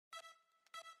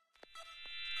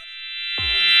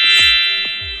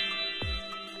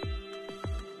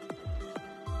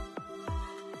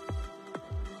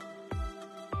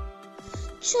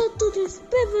Ciao a tutti e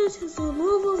benvenuti su un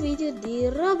nuovo video di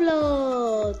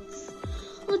Roblox.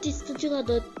 Oggi sto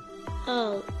giocando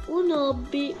a un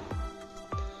hobby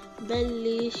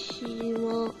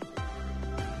bellissimo.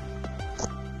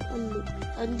 Allora,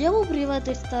 andiamo prima a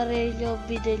testare gli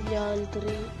hobby degli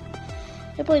altri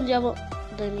e poi andiamo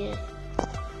dai miei.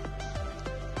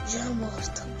 Già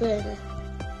morto, bene.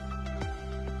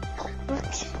 Ma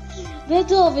che... da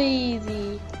dove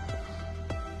ivi?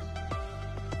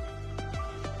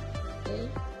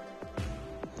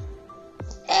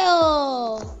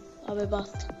 Oh! Vabbè,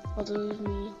 basta, vado nel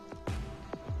mio.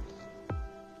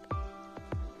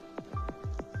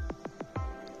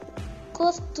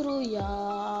 Costruiamo.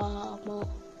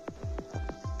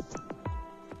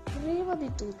 Prima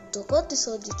di tutto, quanti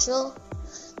soldi c'ho?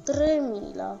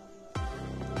 3.000.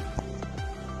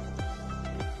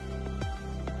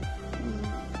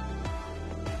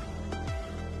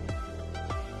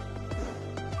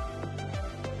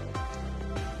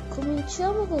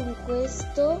 Cominciamo con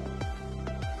questo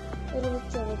e lo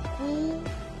mettiamo qui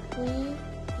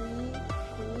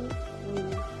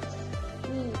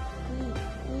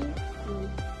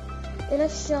e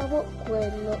lasciamo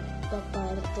quello da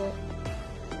parte,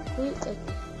 qui e qui,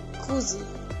 così.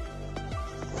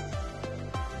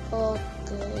 Ok,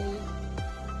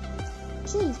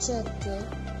 c'è il check.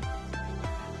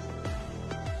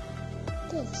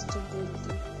 Che è sto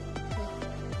building?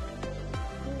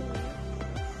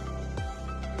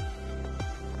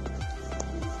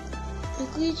 E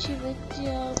qui ci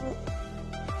mettiamo,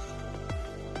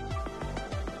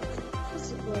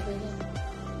 cosa può avere?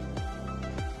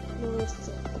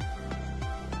 Questo.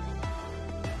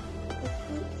 E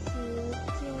qui ci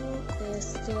mettiamo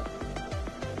questo.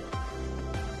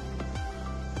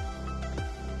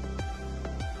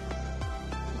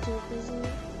 Facciamo così.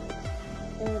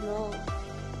 No,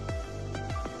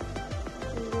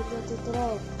 mi guardate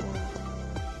troppo.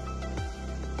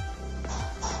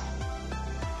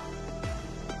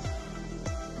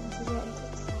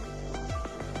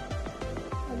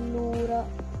 Allora,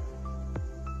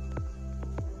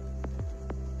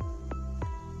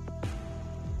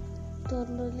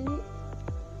 torno lì.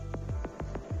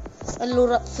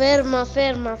 Allora, ferma.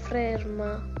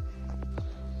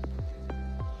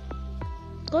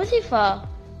 Come si fa?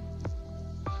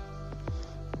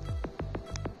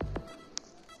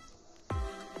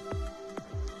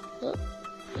 Oh,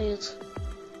 aiuto.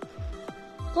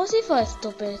 Come si fa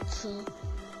sto pezzo?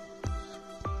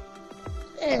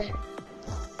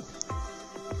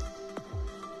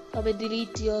 Vabbè,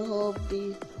 delete your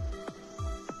hobby.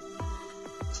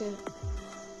 Cioè,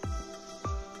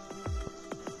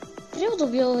 prima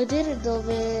dobbiamo vedere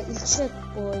dove il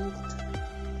checkpoint,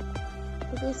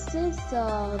 perché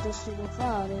senza non si può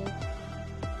fare.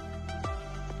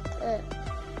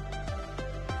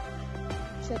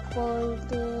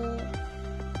 Checkpoint.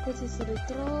 Questi sono i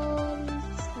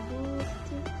trolls,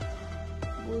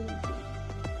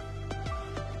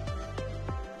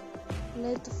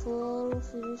 let for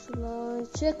finish line,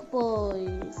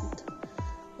 checkpoint.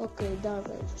 Ok,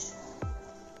 damage.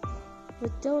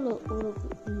 Mettiamolo uno qui.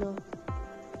 No.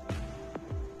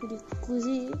 Quindi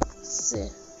così? Sì.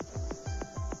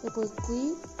 E poi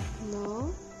qui?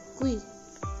 No. Qui.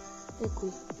 E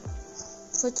qui.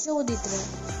 Facciamo di 3.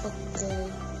 Ok.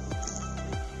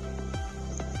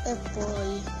 E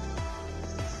poi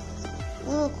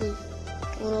uno qui.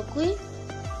 Uno qui.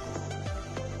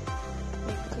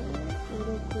 Ok.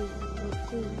 Uno qui. Uno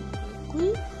qui. Uno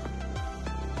qui.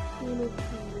 Uno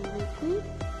qui.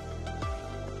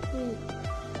 Qui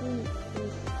e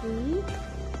qui,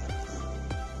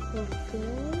 ok,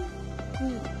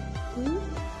 qui,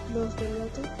 no, ho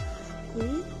sbagliato, qui,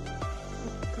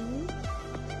 ok,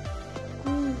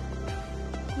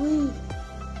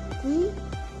 qui,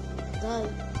 dai,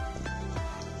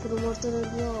 sono morto nel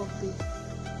mio hobby.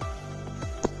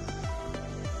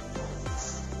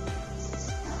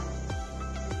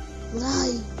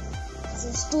 Dai,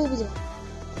 sono stupido.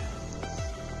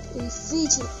 È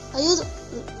difficile, aiuto!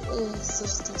 Sono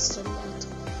stato sbagliato.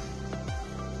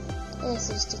 Sono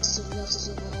stato sbagliato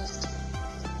 2 volte.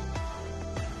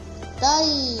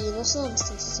 Dai, non sono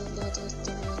stato sbagliato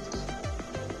questa volta.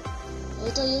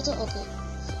 Aiuto, ok.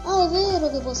 Ah, è vero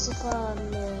che posso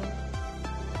farlo.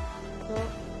 No.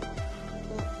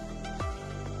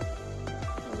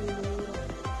 Allora,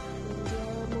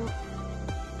 andiamo.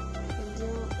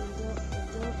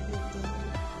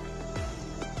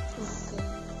 Ok.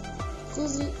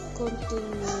 Così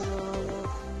continuiamo.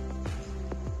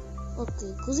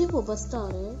 Ok, così può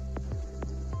bastare?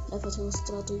 Dai, facciamo un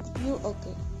strato in più. Ok,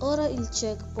 ora il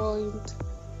checkpoint.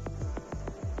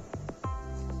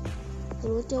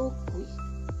 Lo mettiamo qui.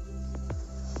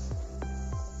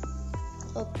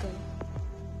 Ok.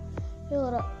 E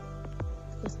ora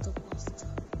questo posto.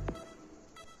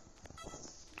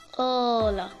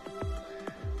 Ora.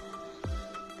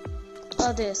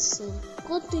 Adesso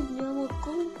continuiamo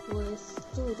con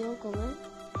questo. Vediamo com'è.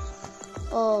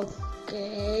 Ok.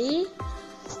 E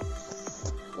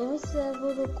mi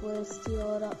servono questi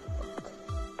ora. Ok.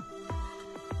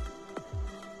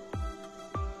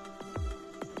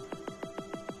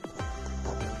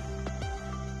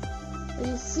 È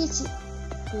difficile.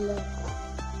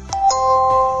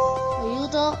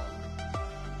 Aiuto.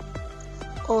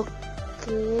 Ok,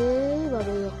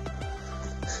 vado io.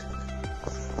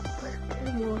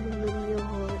 Perché muore il mio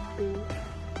hobby?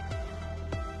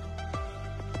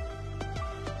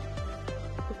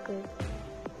 Ok.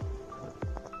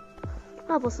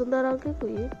 Ah, posso andare anche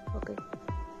qui? Ok.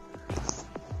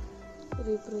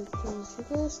 Riprendiamoci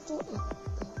questo.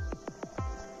 Ok.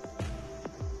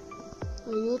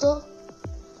 Aiuto.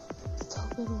 Stavo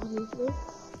per morire.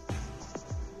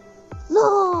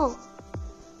 No!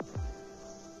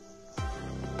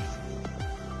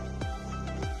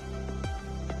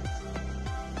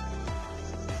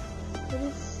 È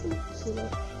difficile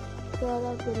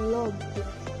fare quell'hobby.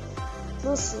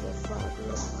 Non solo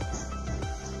farlo.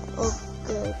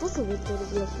 Ok, posso mettere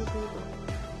via tutto?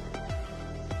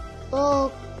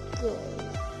 Ok.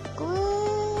 Come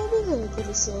mi vengono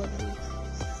i soldi?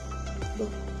 No.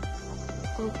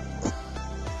 Ok.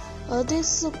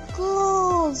 Adesso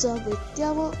cosa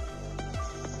mettiamo?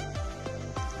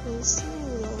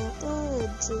 Nessuno,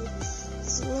 peggio.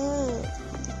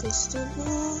 Questo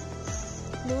no.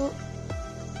 No.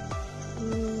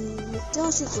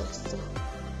 Mettiamoci questo.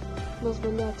 No, ho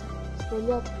sbagliato.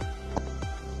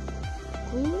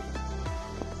 Qui.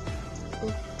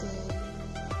 Ok.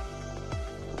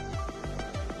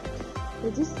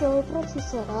 E di sopra ci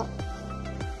sarà.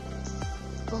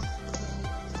 Ok.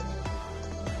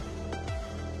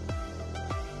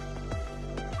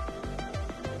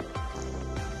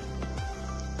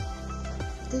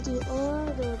 Quindi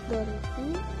ora devo andare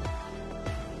qui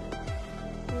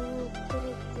e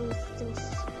mettere questo.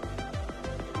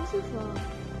 Come si fa?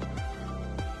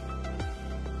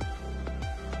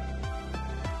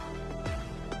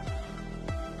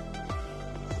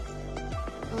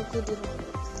 Ah, quindi no.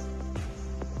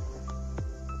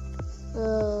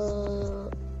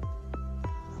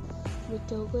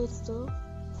 Mettiamo questo.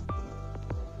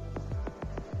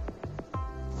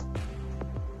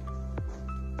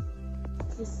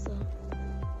 Chissà.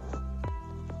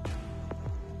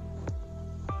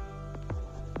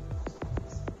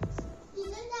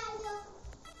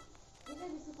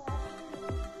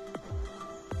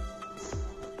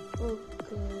 Ok.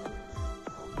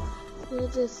 E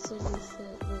adesso mi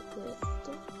serve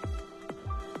questo.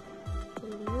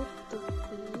 Lo metto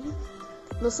qui.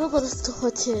 Non so cosa sto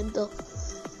facendo.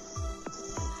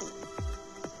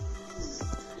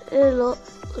 E lo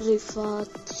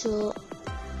rifaccio.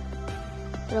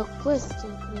 Però questo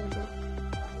credo.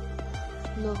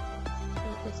 No.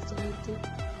 Però questo vedi.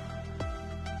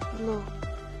 No.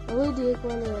 Ma vuoi dire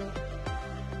qual è?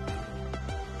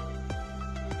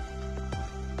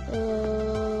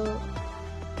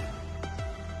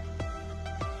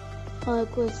 Ah, è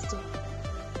questo.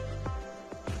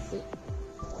 Sì.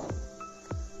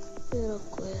 Però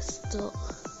questo.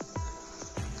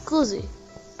 Così.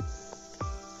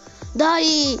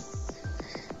 Dai!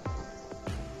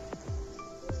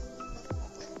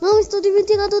 No, mi sto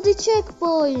dimenticando di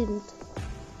checkpoint.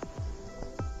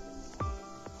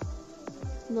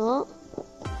 No.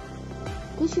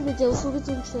 Qui ci mettiamo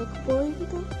subito un checkpoint.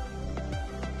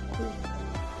 Qui.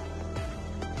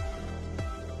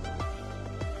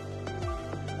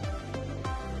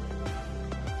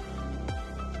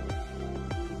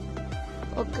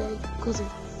 Ok, così.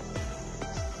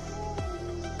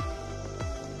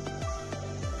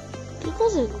 Che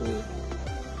cos'è qui?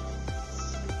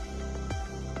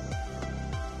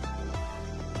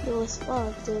 Devo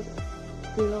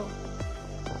spargerlo.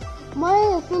 Ma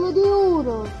è solo di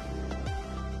uno.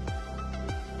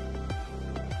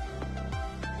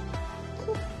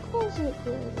 Che cos'è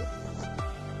quello?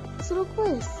 Sono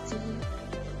questi.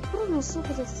 Però non so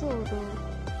cosa sono.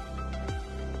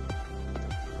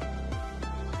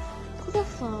 Cosa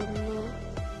fanno?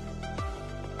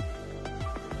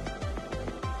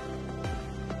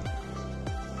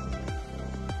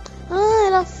 Ah, è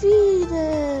la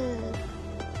fine!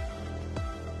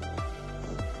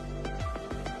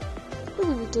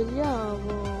 Cosa li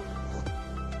togliamo?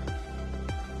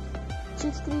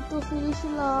 C'è scritto finish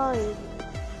line.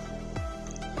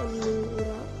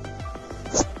 Allora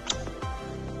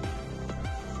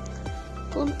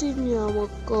continuiamo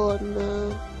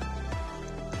con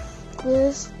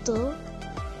questo.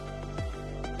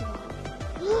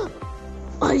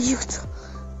 Aiuto!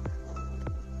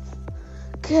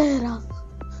 Che era?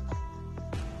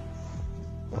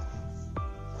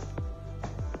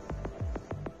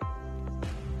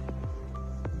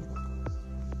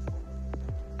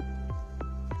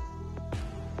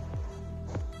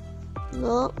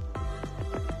 No,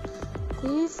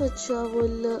 qui facciamo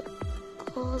il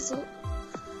coso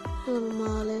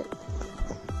normale.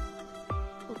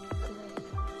 Ok,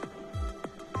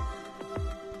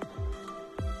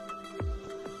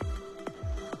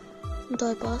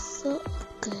 dai, basta.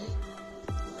 Ok,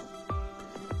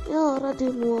 e ora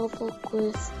di nuovo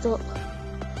questo.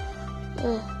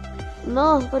 No,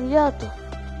 ho sbagliato.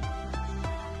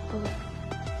 Vabbè,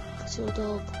 facciamo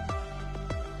dopo.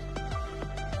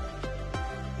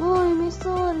 No, i miei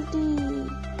soldi!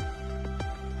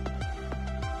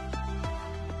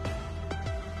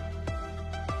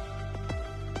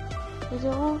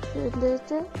 Vediamo,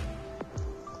 vedete?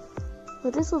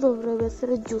 Adesso dovrebbe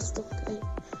essere giusto, ok?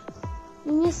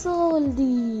 I miei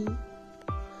soldi!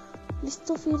 Li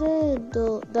sto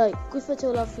finendo! Dai, qui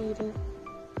facciamo la fine.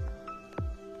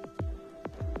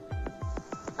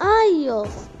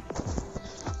 Aio!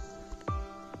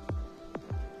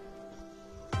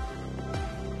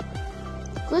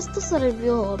 Questo sarà il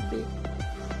mio hobby.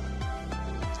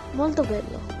 Molto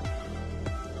bello.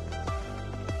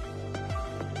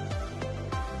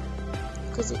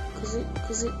 Così, così,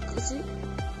 così, così.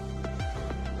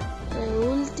 E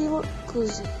ultimo,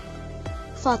 così.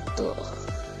 Fatto.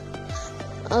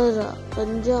 Allora,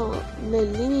 andiamo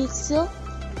nell'inizio.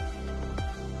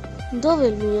 Dove è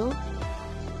il mio?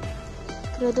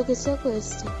 Credo che sia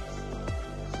questo.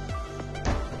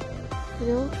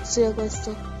 Vediamo? Sì, è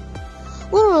questo.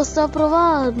 Uno lo sta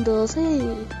provando,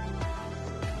 sì.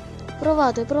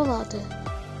 Provate, provate.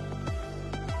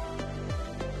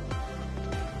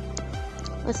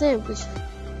 È semplice.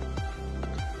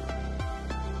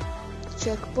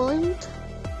 Checkpoint.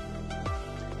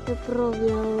 E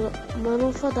proviamo. Ma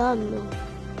non fa danno.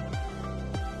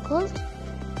 Cosa?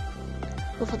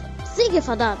 Non fa danno. Sì che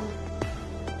fa danno.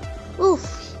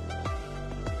 Uff.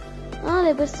 Ah,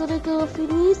 le persone che lo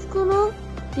finiscono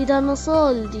gli danno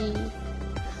soldi.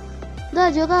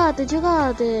 Dai, giocate,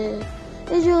 giocate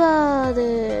e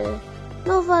giocate,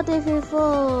 non fate i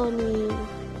fifoni.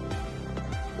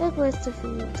 E questo è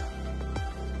finito.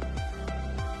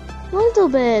 Molto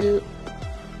bello.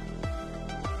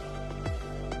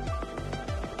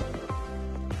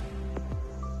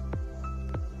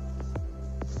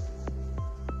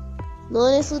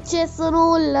 Non è successo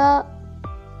nulla.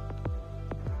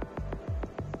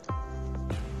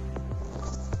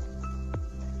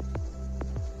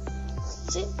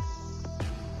 Sì,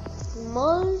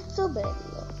 molto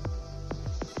bello.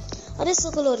 Adesso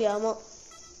coloriamo.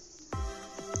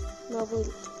 No,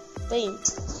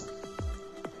 paint.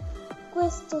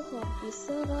 Questo hobby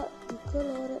sarà di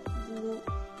colore blu.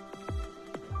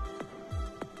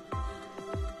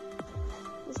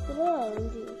 Esplorare un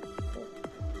giro.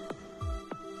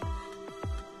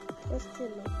 Questo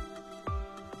no.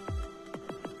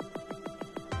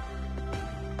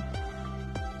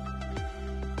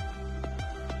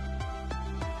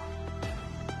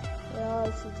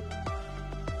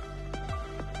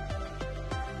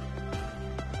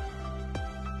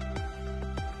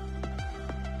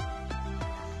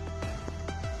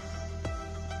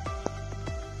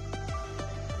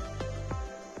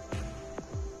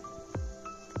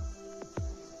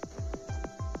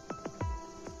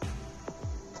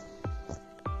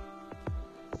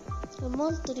 È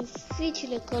molto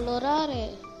difficile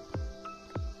colorare.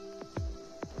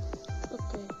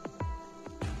 Ok.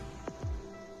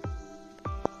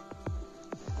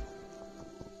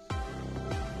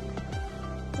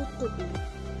 Tutto blu.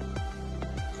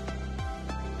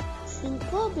 Fin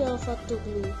qua abbiamo fatto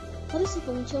blu. Adesso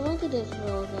cominciamo anche del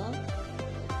rosa.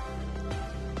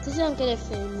 Così anche le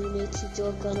femmine ci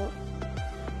giocano.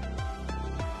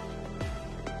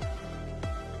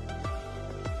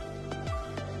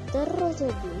 Del rosa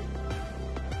e blu.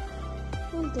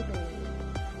 Molto bello.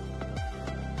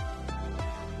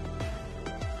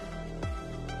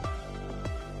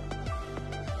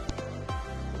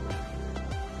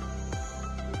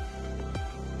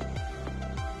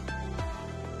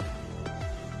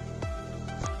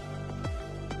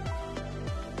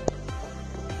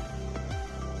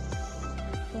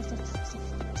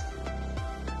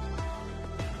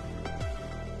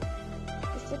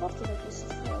 Queste parti le posso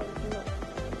fare? No.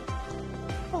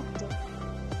 Fatto.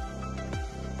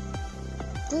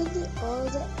 Quindi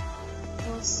ora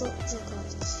posso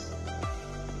giocarci.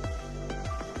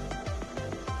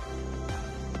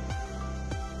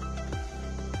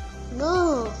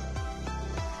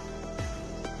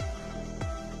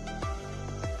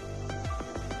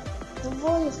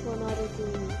 voglio suonare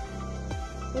qui.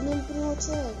 Con il primo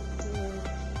chat.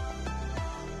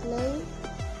 Play.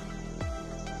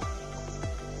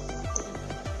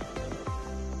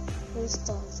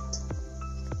 Restart.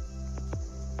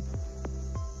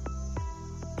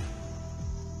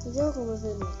 Vediamo come è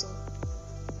venuto.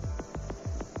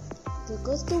 Che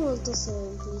questo è molto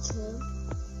semplice.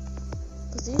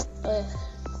 Così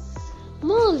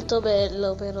molto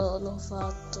bello, però l'ho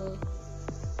fatto.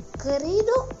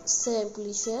 Carino,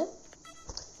 semplice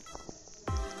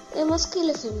e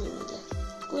maschile e femminile.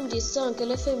 Quindi se anche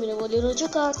le femmine vogliono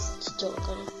giocarsi, ci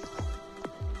giocano.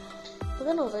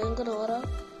 Perché non vengono ora?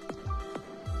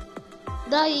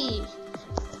 Dai!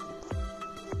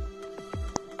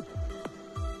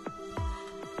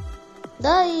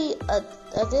 Dai!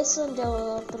 Adesso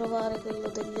andiamo a provare quello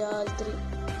degli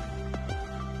altri.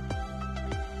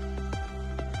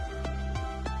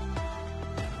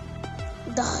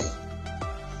 Dai!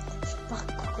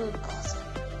 Spacco qualcosa.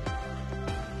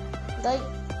 Dai!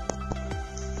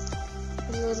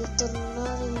 Devo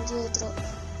ritornare indietro.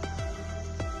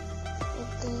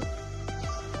 Ok.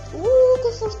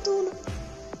 Che fortuna!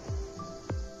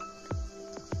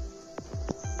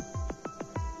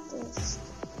 Adesso.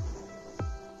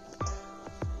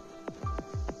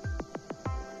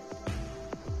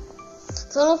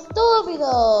 Sono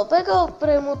stupido! Perché ho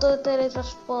premuto il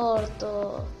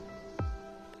teletrasporto?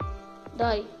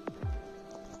 Dai!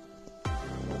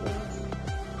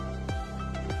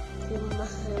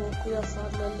 Siamo qui a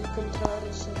farlo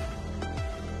all'incontrario, sì.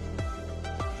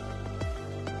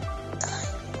 Dai!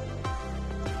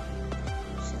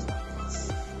 Ce la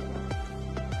posso.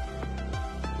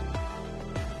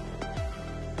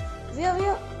 Via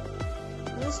via!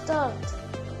 Restart!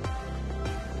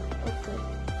 Ok.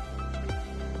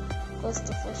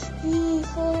 Questo fa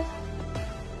schifo.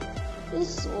 Il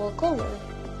suo com'è?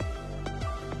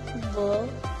 Boh.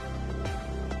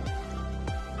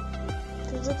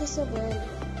 Credo che sia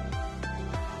bello.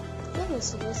 Perché ho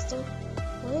messo questo?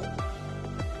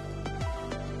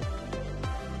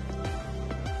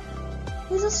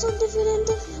 Mi sto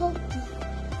definendo gli occhi.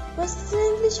 Ma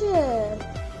semplice è.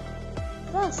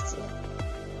 Grazie.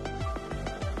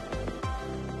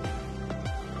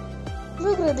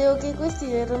 Io credevo che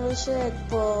questi erano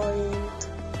checkpoint.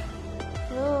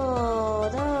 No,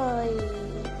 dai.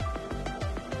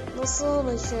 Non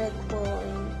sono i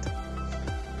checkpoint.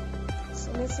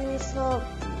 Sono i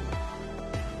finifloppi.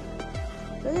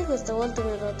 Perché questa volta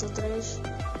mi ha dato trash?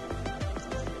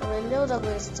 Vabbè, andiamo da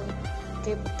questo,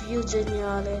 che è più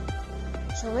geniale.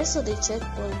 Ci ha messo dei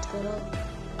checkpoint però.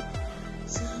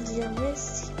 Se non li ha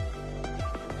messi.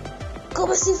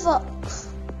 Come si fa?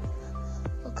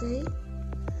 Ok.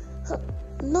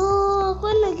 No,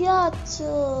 quello è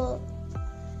ghiaccio.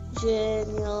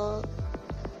 Genio.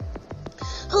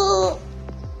 Oh.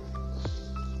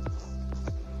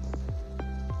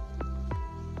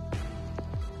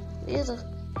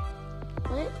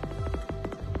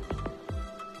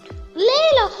 Lei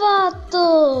l'ha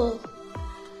fatto.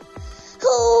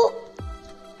 Oh.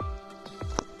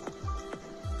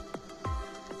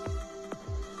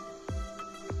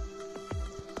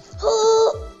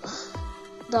 Oh.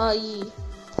 Dai.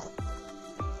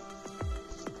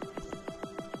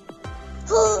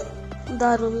 Oh.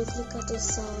 Dai, non mi ha cliccato il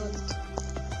salto.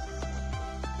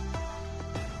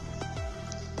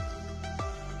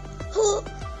 Oh.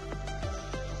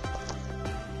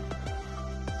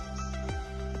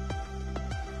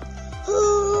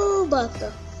 Oh,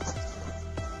 basta.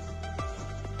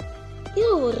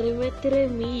 Io vorrei mettere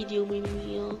medium il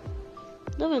mio.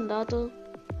 Dove è andato?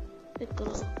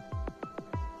 Eccolo.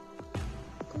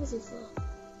 Come si fa?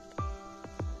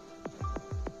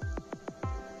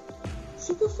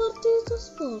 Si può fare il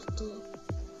trasporto.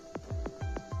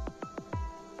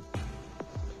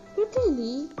 Perché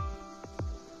lì?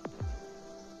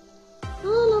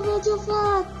 Oh, l'avevo già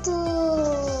fatto.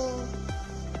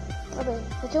 Vabbè,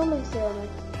 facciamo insieme.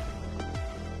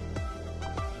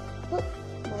 Oh,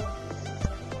 no.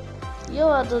 Io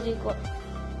vado di qua.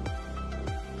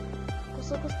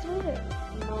 Posso costruire?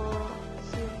 No,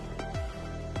 sì.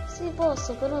 Sì,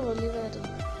 posso, però non li vedo.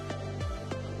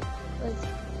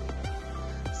 Vai.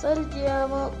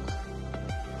 Saltiamo.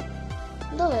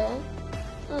 Dov'è?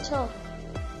 Ah, ciao.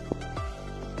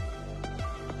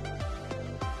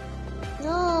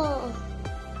 No!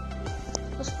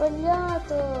 Ho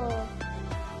sbagliato!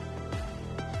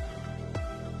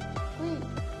 Qui.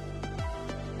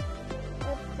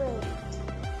 È perfetto.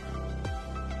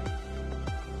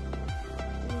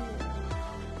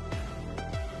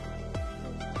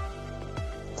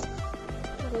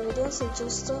 Vediamo se è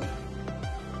giusto.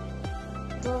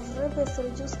 Dovrebbe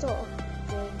essere giusto.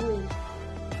 Ok, qui.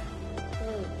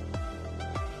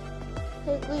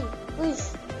 qui.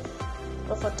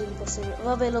 L'ho fatto impossibile.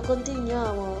 Vabbè, lo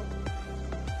continuiamo.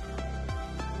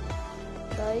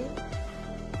 Dai.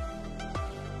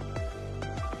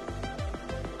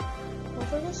 Ma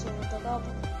perché sono da capo?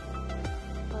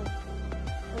 Vai.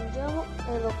 Andiamo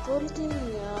e lo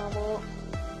continuiamo.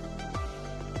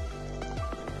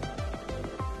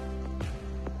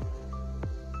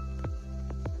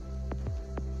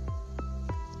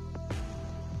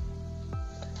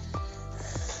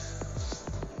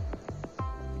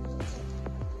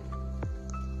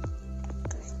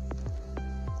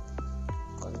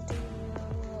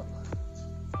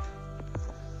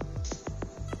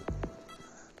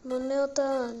 Non ne ho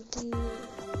tanti.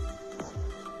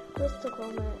 Questo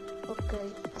com'è? Ok.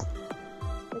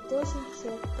 Mettiamo sul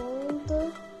checkpoint.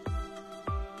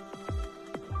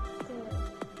 Ok.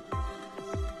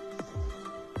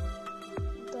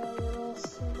 Dai,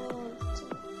 rosso molto.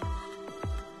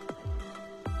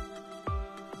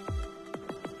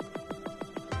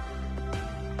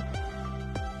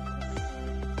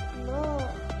 No.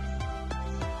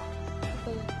 Ok.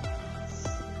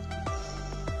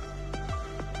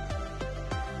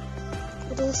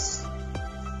 Adesso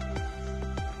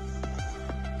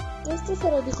questo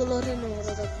sarà di colore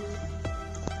nero da qui.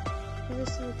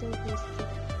 Adesso mettiamo questo.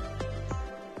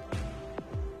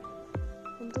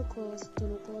 Quanto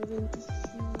costano poi?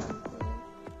 25.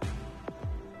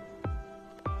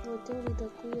 Mettiamoli da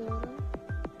qui ora.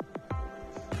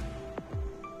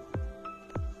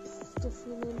 Sto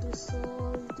finendo i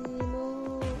soldi,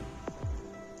 no.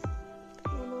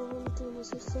 1, 21,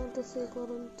 66,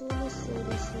 41,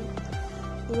 16.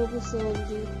 Non ho più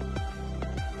soldi.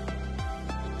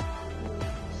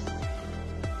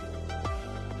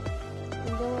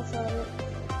 Andiamo a fare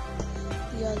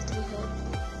gli altri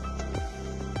soldi.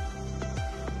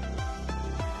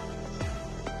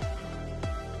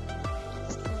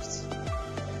 Forse.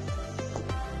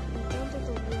 Intanto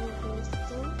togliamo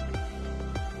questo.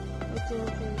 Mettiamo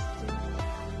questo.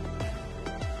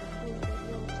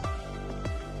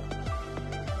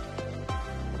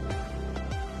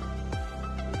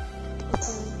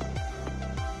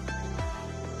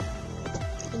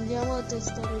 Andiamo a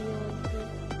testare gli altri.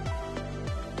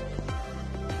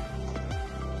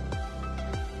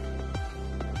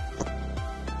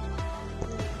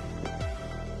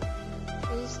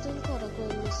 Esiste ancora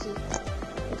quello, sì.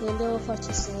 Perché andiamo a farci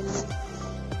i soldi.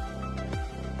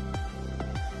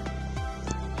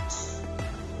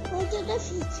 Molto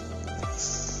difficile.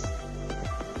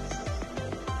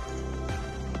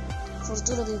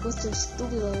 Fortuna che questo è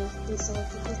stupido, pensavo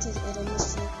che questi erano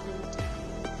messi a punto.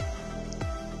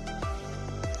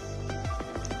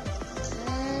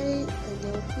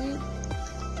 Qui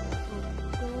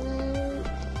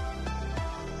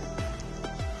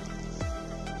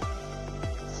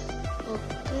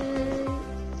ok.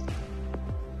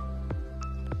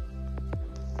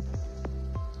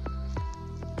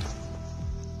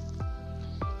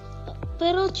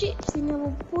 Però ci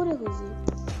finiamo pure così.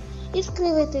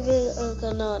 Iscrivetevi al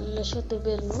canale, lasciate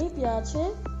bel mi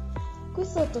piace. Qui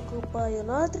sotto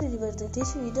compaiono altri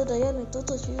divertentissimi video da Aayan e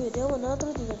tutto. Ci vediamo in un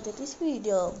altro divertentissimo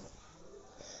video.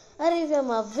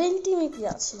 Arriviamo a 20 mi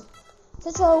piace.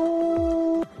 Ciao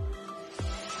ciao.